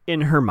marriage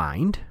in her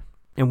mind.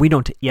 And we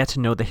don't yet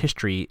know the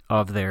history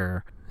of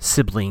their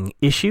sibling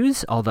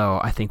issues, although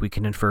I think we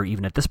can infer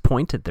even at this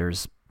point that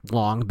there's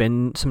long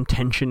been some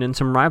tension and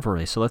some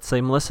rivalry. So let's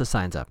say Melissa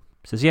signs up.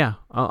 Says, yeah,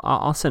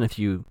 I'll send a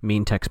few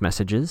mean text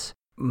messages.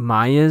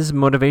 Maya's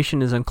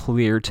motivation is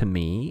unclear to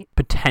me.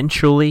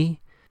 Potentially,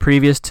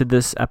 previous to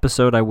this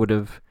episode, I would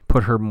have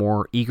put her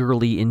more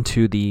eagerly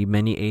into the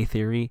many A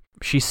theory.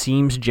 She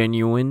seems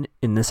genuine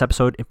in this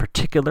episode, in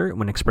particular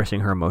when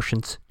expressing her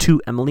emotions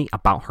to Emily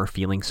about her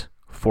feelings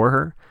for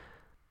her.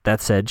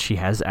 That said, she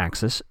has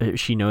access.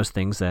 She knows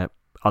things that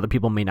other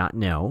people may not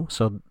know.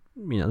 So,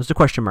 there's a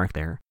question mark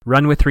there.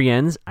 Run with Three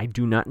Ends. I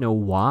do not know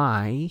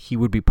why he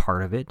would be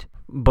part of it.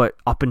 But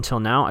up until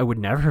now, I would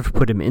never have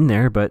put him in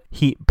there. But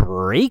he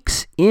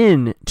breaks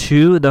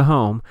into the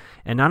home.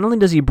 And not only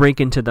does he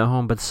break into the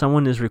home, but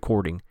someone is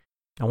recording.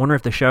 I wonder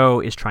if the show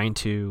is trying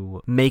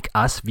to make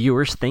us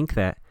viewers think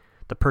that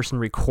the person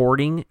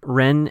recording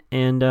Ren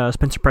and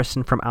Spencer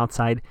Preston from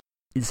outside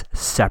is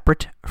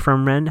separate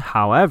from Ren.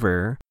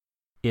 However,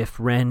 if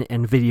Ren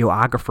and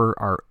videographer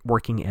are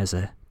working as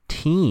a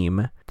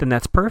team, then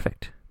that's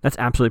perfect. That's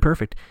absolutely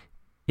perfect.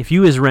 If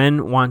you as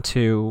Ren want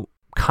to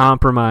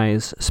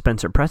compromise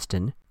Spencer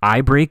Preston,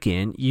 I break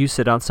in, you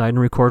sit outside and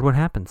record what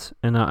happens,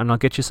 and I'll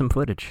get you some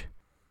footage.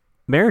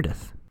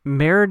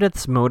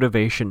 Meredith's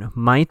motivation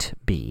might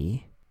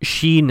be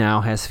she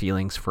now has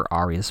feelings for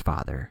Aria's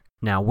father.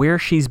 Now, where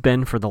she's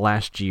been for the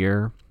last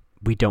year,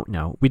 we don't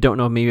know. We don't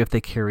know maybe if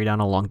they carried on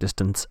a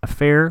long-distance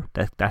affair.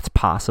 That's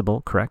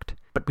possible, correct?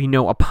 But we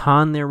know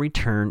upon their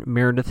return,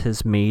 Meredith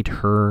has made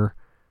her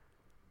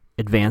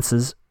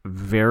advances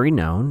very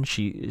known.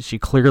 She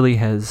clearly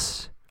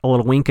has a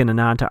little wink and a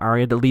nod to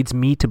Aria that leads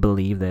me to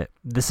believe that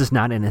this is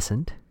not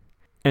innocent.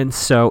 And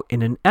so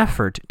in an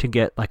effort to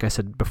get, like I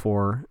said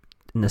before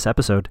in this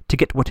episode, to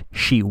get what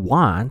she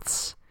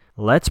wants,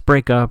 let's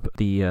break up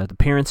the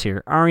parents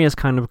here. Aria's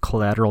kind of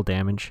collateral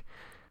damage.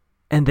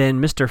 And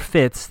then Mr.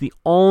 Fitz, the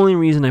only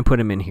reason I put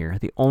him in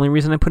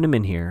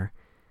here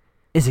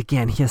is,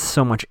 again, he has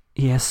so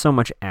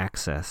much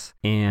access.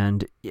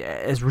 And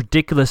as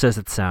ridiculous as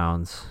it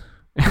sounds,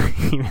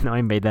 even though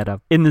I made that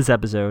up in this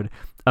episode,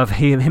 of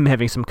him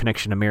having some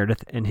connection to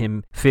Meredith and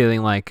him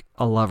feeling like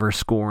a lover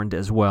scorned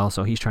as well,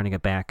 so he's trying to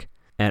get back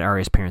at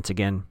Aria's parents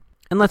again.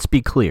 And let's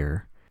be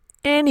clear,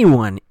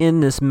 anyone in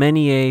this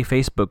Many A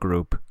Facebook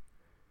group,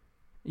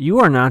 you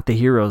are not the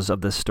heroes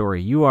of this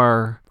story. You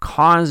are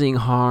causing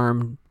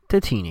harm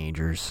to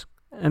teenagers.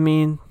 I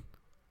mean,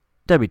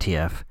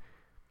 WTF.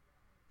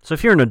 So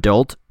if you're an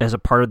adult as a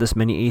part of this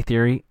Many A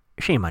theory,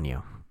 shame on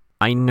you.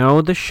 I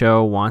know the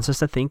show wants us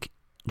to think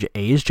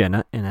A is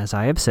Jenna, and as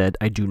I have said,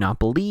 I do not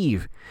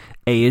believe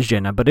A is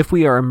Jenna, but if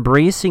we are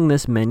embracing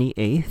this Many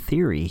A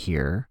theory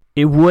here,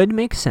 it would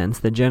make sense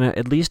that Jenna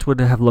at least would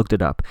have looked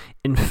it up.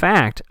 In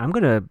fact, I'm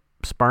going to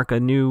spark a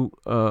new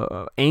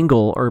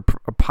angle or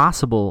a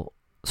possible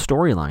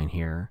storyline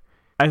here.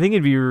 I think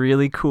it'd be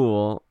really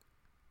cool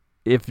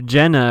if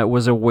Jenna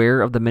was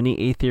aware of the Many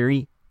A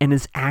theory and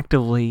is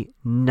actively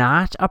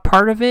not a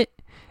part of it,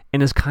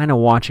 and is kind of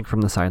watching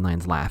from the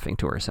sidelines laughing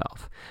to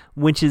herself,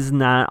 which is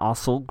not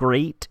also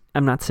great.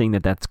 I'm not saying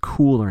that that's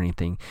cool or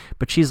anything,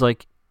 but she's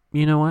like,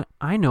 you know what?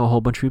 I know a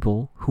whole bunch of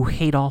people who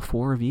hate all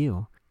four of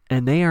you,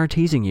 and they are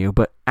teasing you,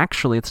 but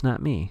actually it's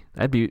not me.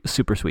 That'd be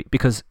super sweet,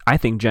 because I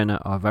think Jenna,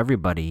 of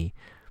everybody,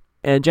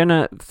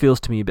 Jenna feels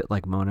to me a bit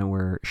like Mona,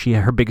 where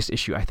her biggest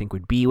issue, I think,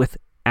 would be with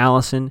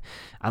Allison.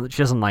 She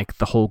doesn't like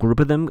the whole group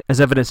of them, as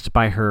evidenced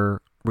by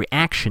her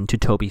reaction to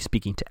Toby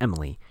speaking to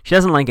Emily. She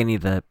doesn't like any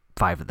of the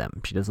five of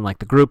them. She doesn't like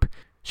the group.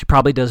 She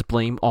probably does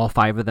blame all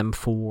five of them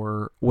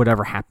for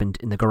whatever happened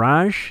in the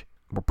garage.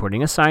 We're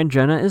putting aside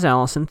Jenna is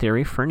Allison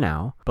theory for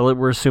now, but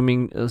we're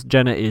assuming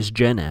Jenna is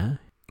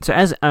Jenna. So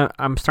as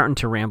I'm starting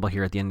to ramble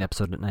here at the end of the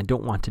episode, and I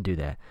don't want to do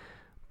that,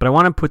 But I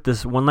want to put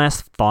this one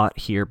last thought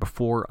here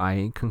before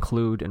I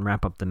conclude and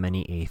wrap up the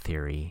many A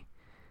theory.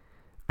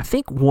 I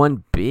think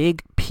one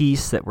big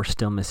piece that we're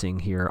still missing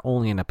here,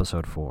 only in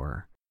episode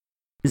 4,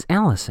 is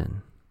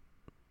Allison.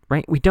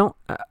 Right?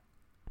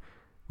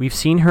 We've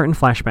seen her in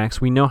flashbacks.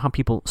 We know how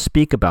people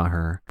speak about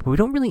her, but we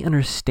don't really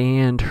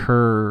understand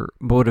her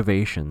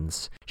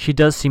motivations. She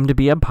does seem to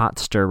be a pot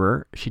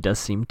stirrer. She does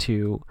seem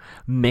to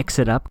mix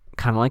it up,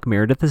 kind of like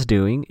Meredith is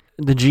doing.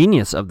 The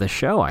genius of the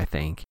show, I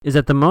think, is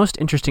that the most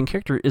interesting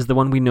character is the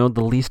one we know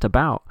the least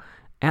about.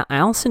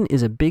 Allison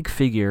is a big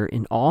figure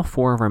in all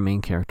 4 of our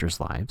main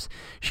characters' lives.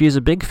 She is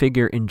a big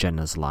figure in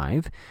Jenna's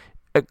life,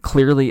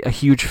 clearly a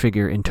huge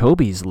figure in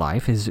Toby's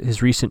life,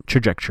 his recent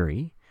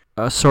trajectory,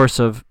 a source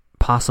of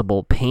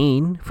possible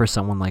pain for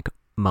someone like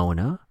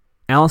Mona.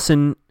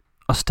 Allison,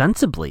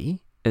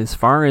 ostensibly, as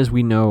far as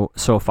we know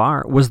so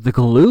far, was the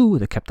glue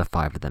that kept the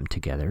 5 of them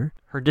together.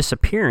 Her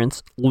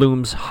disappearance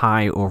looms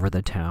high over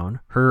the town.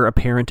 Her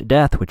apparent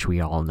death, which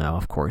we all know,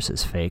 of course,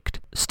 is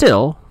faked.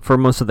 Still, for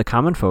most of the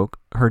common folk,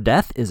 her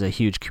death is a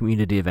huge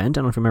community event. I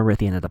don't know if you remember at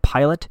the end of the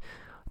pilot,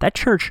 that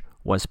church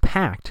was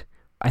packed.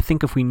 I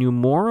think if we knew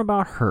more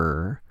about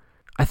her,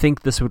 I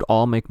think this would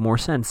all make more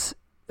sense.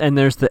 And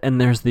there's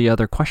the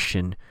other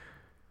question.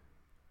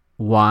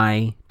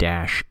 Y-A.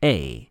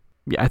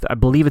 Yeah, I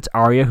believe it's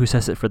Arya who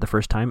says it for the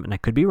first time, and I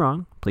could be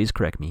wrong. Please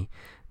correct me.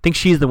 I think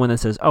she's the one that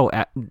says, oh,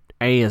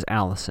 A is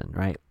Allison,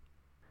 right?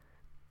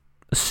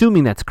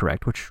 Assuming that's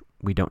correct, which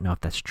we don't know if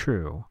that's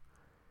true,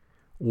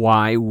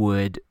 why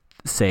would,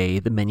 say,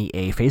 the Many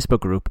A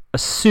Facebook group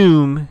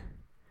assume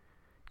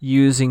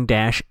using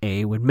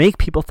 -A would make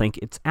people think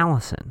it's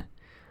Allison?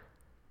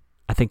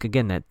 I think,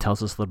 again, that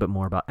tells us a little bit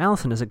more about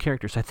Allison as a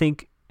character. So I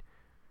think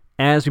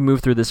as we move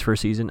through this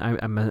first season,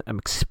 I'm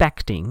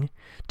expecting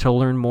to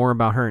learn more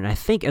about her. And I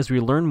think as we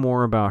learn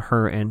more about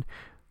her and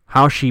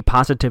how she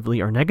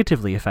positively or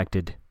negatively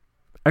affected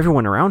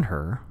everyone around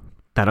her,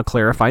 that'll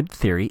clarify the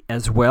theory,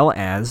 as well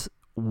as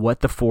what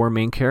the 4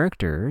 main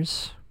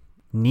characters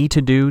need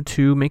to do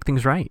to make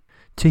things right,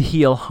 to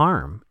heal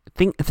harm.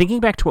 Thinking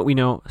back to what we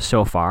know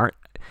so far,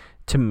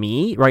 to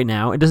me, right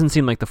now, it doesn't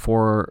seem like the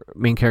 4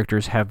 main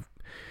characters have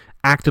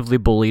actively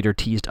bullied or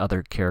teased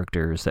other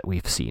characters that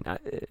we've seen.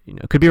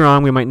 Could be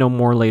wrong. We might know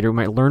more later. We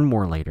might learn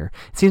more later.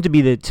 It seems to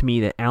be to me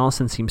that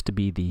Allison seems to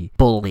be the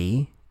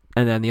bully,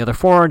 and then the other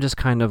 4 just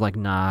kind of like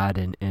nod,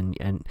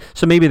 and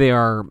so maybe they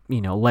are,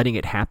 letting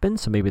it happen.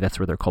 So maybe that's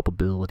where their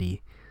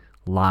culpability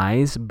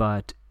lies.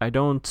 But I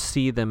don't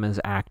see them as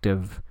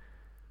active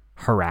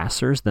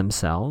harassers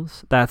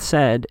themselves. That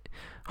said,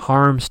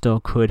 harm still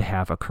could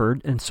have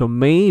occurred, and so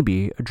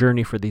maybe a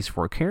journey for these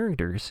 4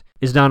 characters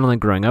is not only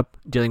growing up,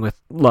 dealing with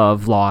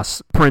love,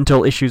 loss,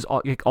 parental issues,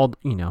 all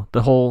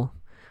the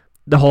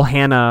whole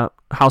Hannah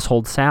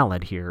household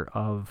salad here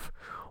of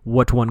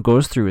what one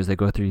goes through as they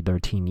go through their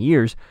teen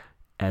years,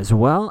 as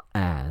well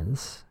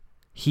as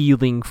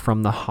healing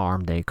from the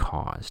harm they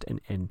caused,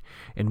 and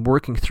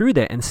working through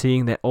that and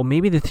seeing that,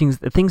 maybe the things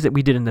that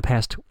we did in the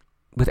past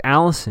with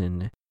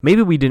Allison,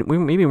 maybe we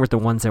weren't the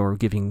ones that were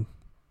giving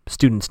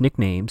students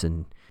nicknames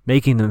and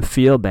making them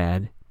feel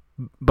bad,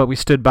 but we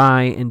stood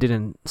by and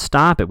didn't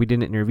stop it. We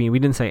didn't intervene. We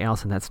didn't say,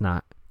 Allison, that's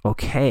not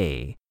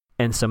okay.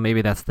 And so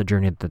maybe that's the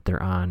journey that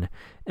they're on.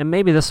 And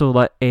maybe this will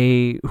let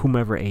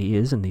whomever A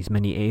is, and these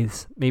many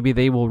A's, maybe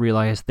they will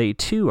realize they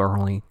too are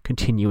only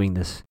continuing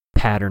this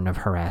pattern of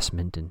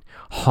harassment and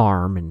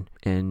harm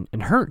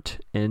and hurt.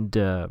 And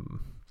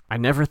I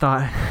never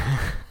thought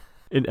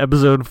in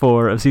episode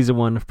 4 of season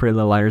 1 of Pretty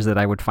Little Liars that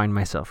I would find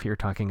myself here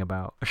talking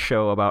about a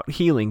show about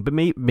healing, but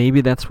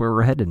maybe that's where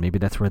we're headed. Maybe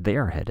that's where they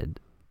are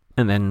headed.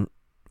 And then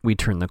we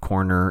turn the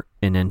corner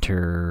and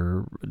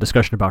enter a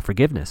discussion about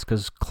forgiveness,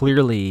 because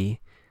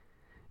clearly,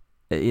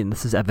 and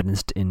this is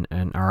evidenced in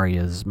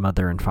Arya's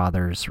mother and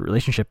father's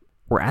relationship,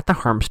 we're at the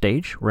harm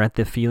stage. We're at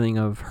the feeling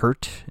of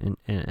hurt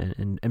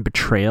and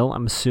betrayal,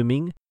 I'm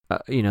assuming.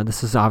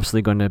 This is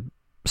obviously going to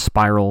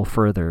spiral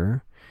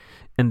further.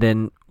 And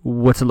then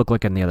what's it look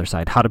like on the other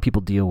side? How do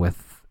people deal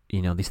with,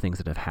 these things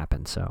that have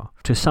happened? So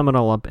to sum it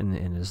all up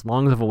in as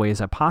long of a way as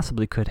I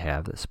possibly could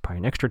have, this is probably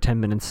an extra 10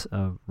 minutes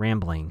of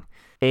rambling.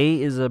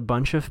 A is a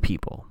bunch of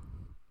people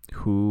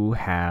who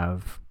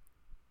have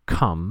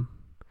come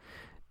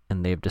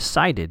and they've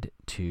decided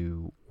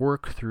to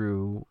work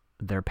through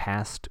their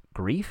past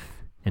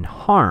grief and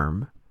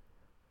harm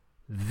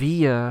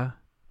via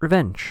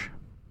revenge.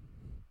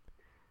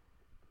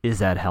 Is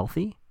that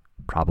healthy?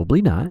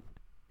 Probably not.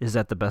 Is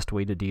that the best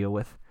way to deal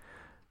with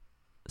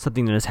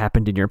something that has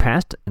happened in your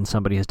past and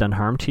somebody has done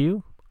harm to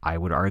you? I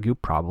would argue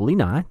probably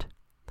not.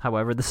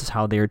 However, this is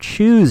how they're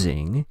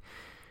choosing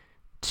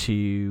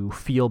to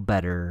feel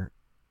better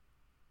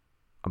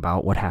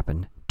about what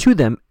happened to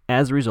them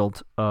as a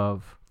result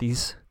of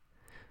these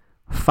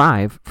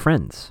 5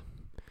 friends.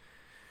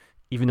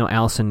 Even though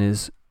Allison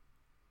is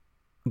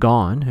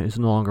gone, is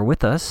no longer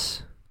with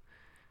us,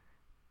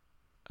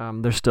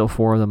 there's still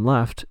 4 of them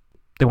left.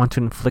 They want to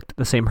inflict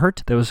the same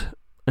hurt that was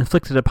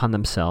inflicted upon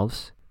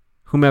themselves.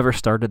 Whomever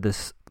started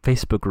this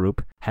Facebook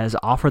group has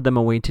offered them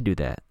a way to do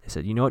that. They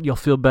said, you know what, you'll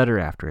feel better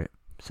after it.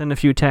 Send a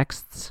few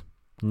texts.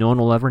 No one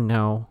will ever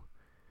know.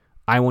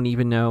 I won't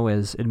even know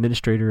as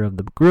administrator of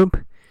the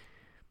group.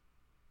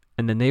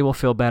 And then they will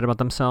feel bad about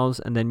themselves,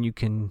 and then you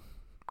can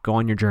go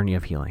on your journey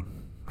of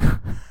healing.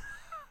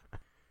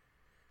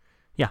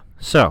 Yeah,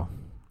 so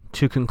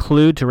to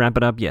conclude, to wrap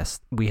it up, yes,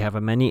 we have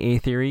a many A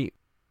theory.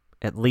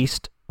 At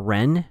least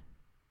Ren,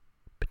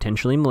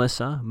 potentially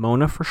Melissa,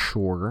 Mona for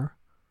sure,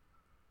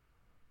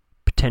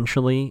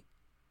 potentially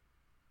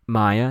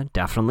Maya,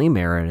 definitely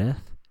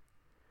Meredith,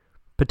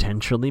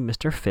 potentially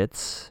Mr.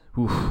 Fitz.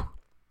 Oof.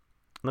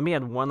 Let me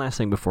add one last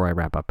thing before I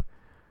wrap up.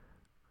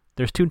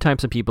 There's two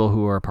types of people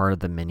who are part of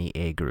the mini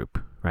A group,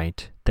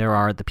 right? There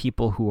are the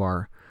people who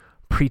are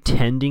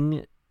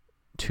pretending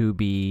to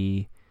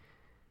be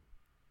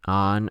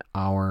on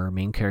our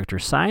main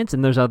character's sides,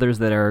 and there's others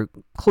that are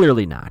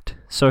clearly not.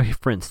 So,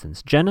 for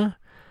instance, Jenna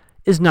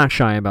is not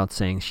shy about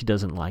saying she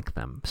doesn't like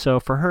them. So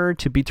for her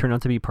to be turned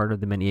out to be part of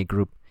the many A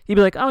group, you'd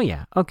be like, oh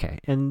yeah, okay.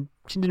 And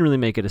she didn't really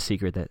make it a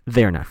secret that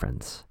they're not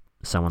friends.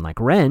 Someone like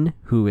Ren,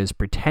 who is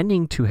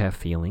pretending to have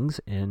feelings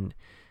and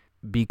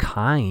be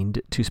kind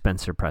to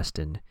Spencer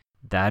Preston,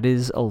 that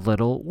is a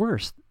little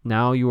worse.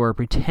 Now you are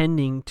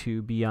pretending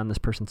to be on this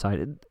person's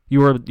side.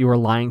 You are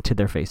lying to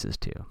their faces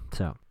too.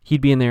 So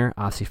he'd be in there.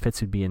 Ossie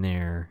Fitz would be in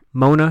there.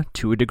 Mona,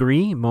 to a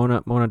degree.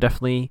 Mona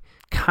definitely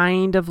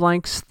kind of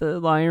likes the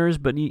liars,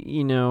 but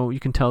you know, you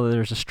can tell that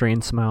there's a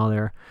strained smile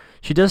there.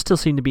 She does still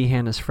seem to be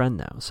Hannah's friend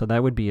though, so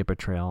that would be a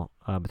betrayal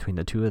between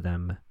the two of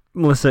them.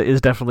 Melissa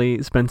is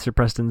definitely Spencer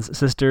Preston's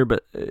sister,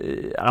 but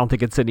I don't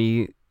think it's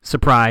any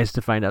surprise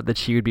to find out that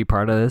she would be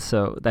part of this,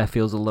 so that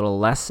feels a little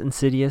less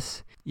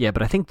insidious. Yeah,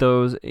 but I think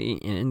those,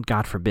 and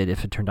God forbid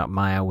if it turned out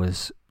Maya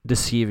was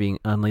deceiving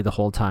Unley the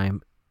whole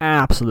time,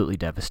 absolutely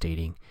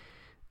devastating.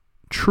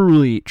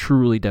 Truly,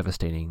 truly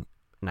devastating.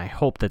 And I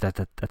hope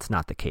that's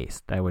not the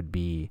case. That would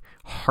be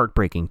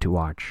heartbreaking to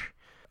watch,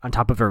 on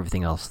top of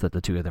everything else that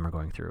the two of them are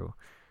going through.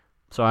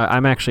 So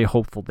I'm actually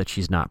hopeful that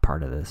she's not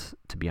part of this,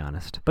 to be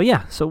honest. But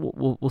yeah, so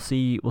we'll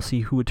see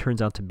who it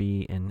turns out to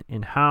be,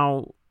 and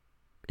how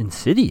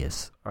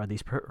insidious are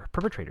these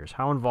perpetrators?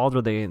 How involved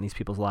are they in these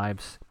people's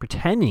lives,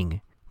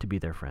 pretending to be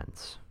their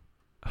friends?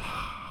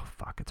 Oh,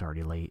 fuck, it's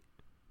already late.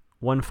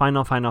 One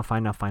final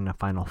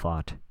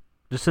thought.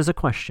 Just as a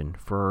question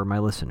for my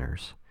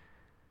listeners.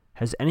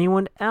 Has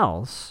anyone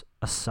else,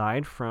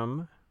 aside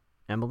from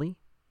Emily,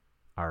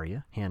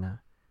 Aria, Hannah,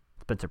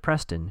 Spencer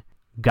Preston,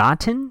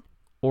 gotten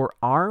or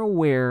are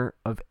aware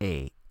of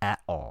A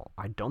at all?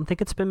 I don't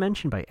think it's been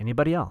mentioned by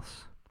anybody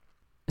else.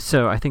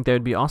 So I think that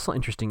would be also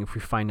interesting if we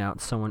find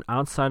out someone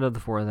outside of the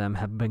four of them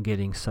have been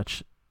getting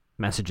such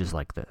messages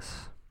like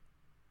this.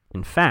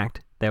 In fact,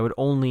 that would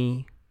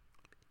only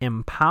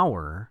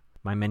empower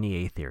my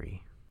many A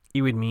theory.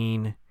 It would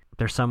mean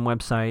there's some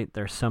website,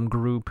 there's some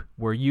group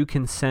where you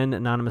can send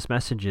anonymous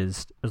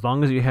messages as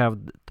long as you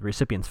have the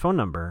recipient's phone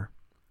number,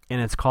 and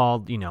it's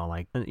called,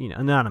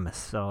 anonymous.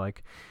 So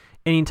like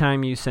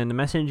anytime you send a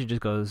message, it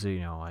just goes,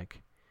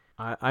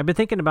 I've been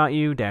thinking about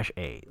you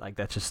 -A. Like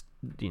that's just,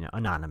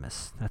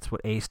 anonymous. That's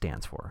what A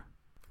stands for.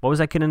 What was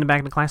that kid in the back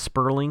of the class?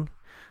 Sperling?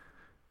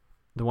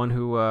 The one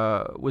who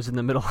was in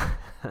the middle.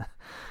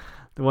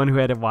 The one who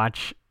had to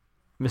watch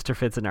Mr.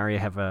 Fitz and Aria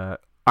have a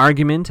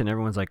argument, and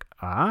everyone's like,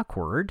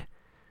 awkward.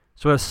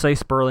 So say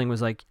Sperling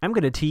was like, I'm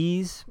going to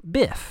tease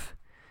Biff.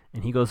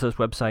 And he goes to this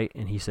website,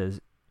 and he says,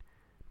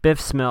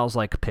 Biff smells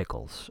like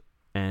pickles.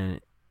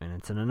 And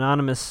it's an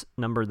anonymous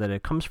number that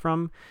it comes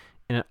from,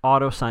 and it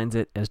auto-signs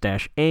it as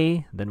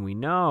 -A. Then we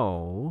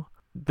know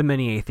the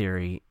many A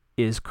theory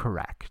is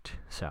correct.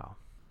 So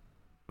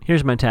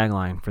here's my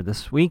tagline for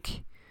this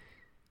week.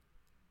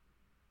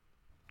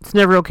 It's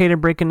never okay to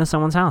break into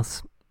someone's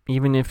house,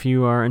 even if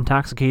you are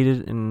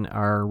intoxicated and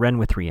are Ren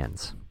with 3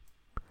 N's.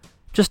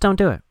 Just don't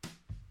do it,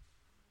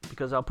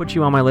 because I'll put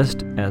you on my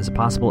list as a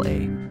possible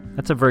A.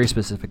 That's a very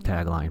specific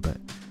tagline, but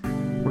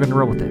we're going to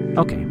roll with it.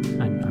 Okay,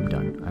 I'm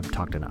done. I've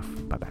talked enough.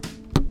 Bye-bye.